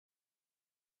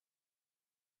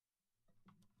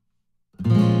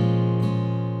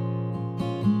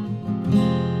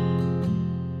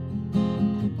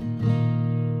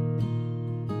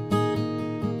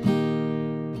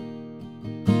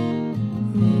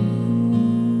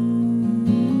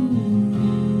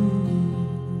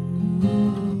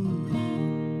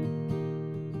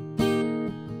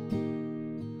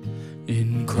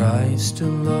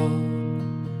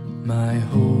alone my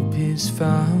hope is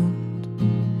found.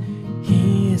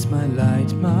 He is my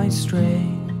light, my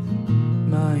strength,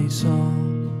 my song.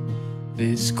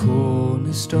 This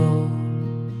cornerstone,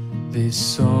 this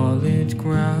solid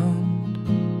ground,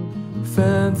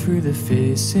 firm through the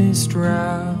fiercest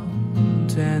drought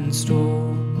and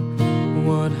storm.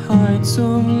 What heights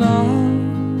of love,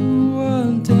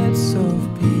 what depths of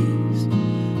peace,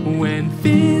 when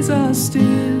fears are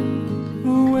still,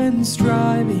 when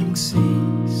striving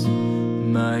cease.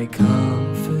 My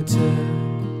comforter,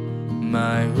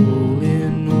 my all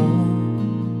in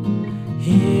all,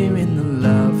 here in the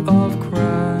love of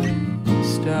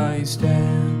Christ I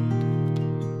stand.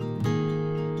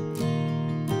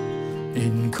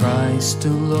 In Christ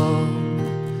alone,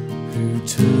 who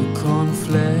took on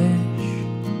flesh,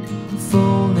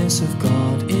 fullness of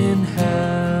God in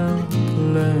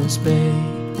helpless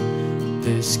babe,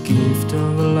 this gift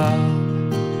of love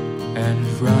and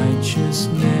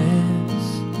righteousness,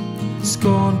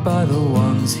 scorned by the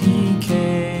ones he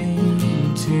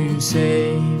came to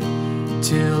save.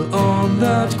 Till on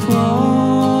that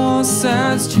cross,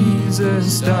 as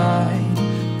Jesus died,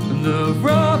 the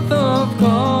wrath of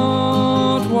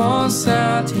God was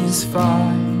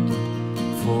satisfied.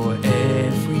 For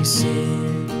every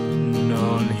sin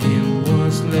on him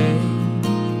was laid.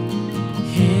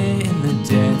 Here in the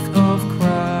death of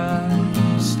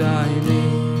Christ I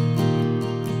live.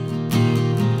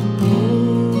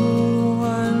 Oh,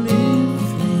 I live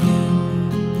for you,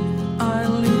 I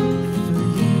live for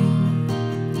you.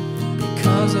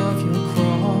 Because of your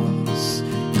cross,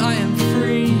 I am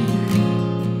free,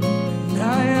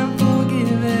 I am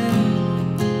forgiven.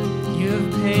 You have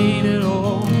paid it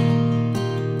all.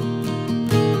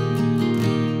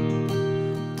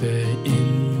 There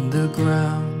in the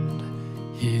ground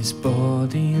his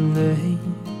body lay,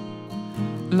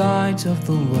 light of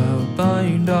the world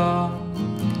by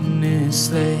darkness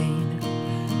slain.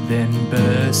 Then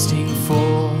bursting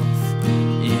forth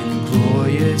in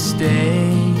glorious day,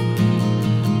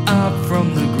 up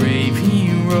from the grave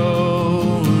he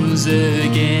rose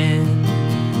again.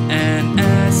 And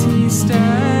as he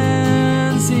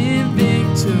stands in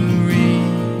victory,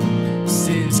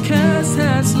 sin's curse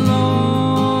has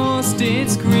lost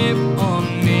its grip on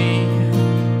me.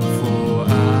 For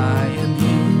I am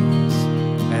his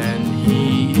and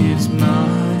he is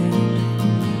mine,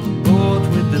 bought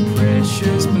with the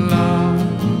precious blood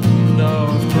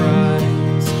of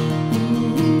Christ.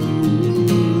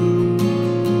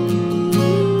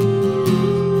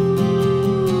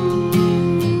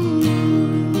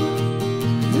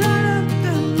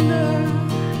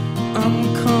 I'm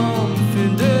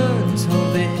confident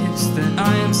of this, that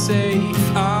I am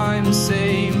safe, I'm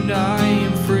saved, I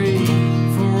am free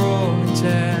for all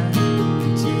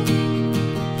eternity.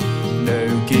 No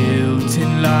guilt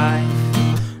in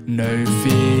life, no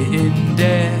fear in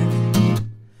death.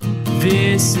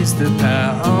 This is the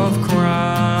power of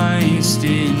Christ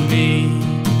in me.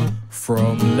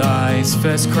 From life's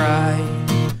first cry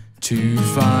to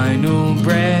final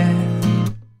breath,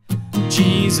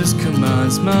 Jesus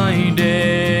commands my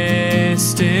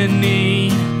destiny.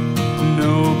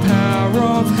 No power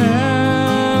of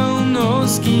hell, no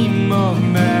scheme of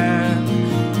man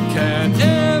can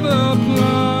ever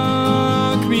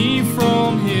pluck me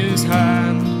from his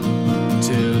hand,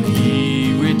 till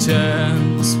he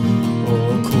returns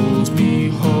or calls me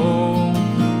home.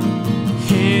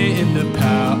 Here in the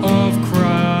power of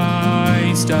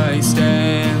Christ I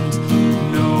stand.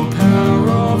 No power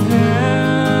of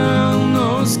hell,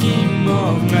 no scheme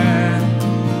of man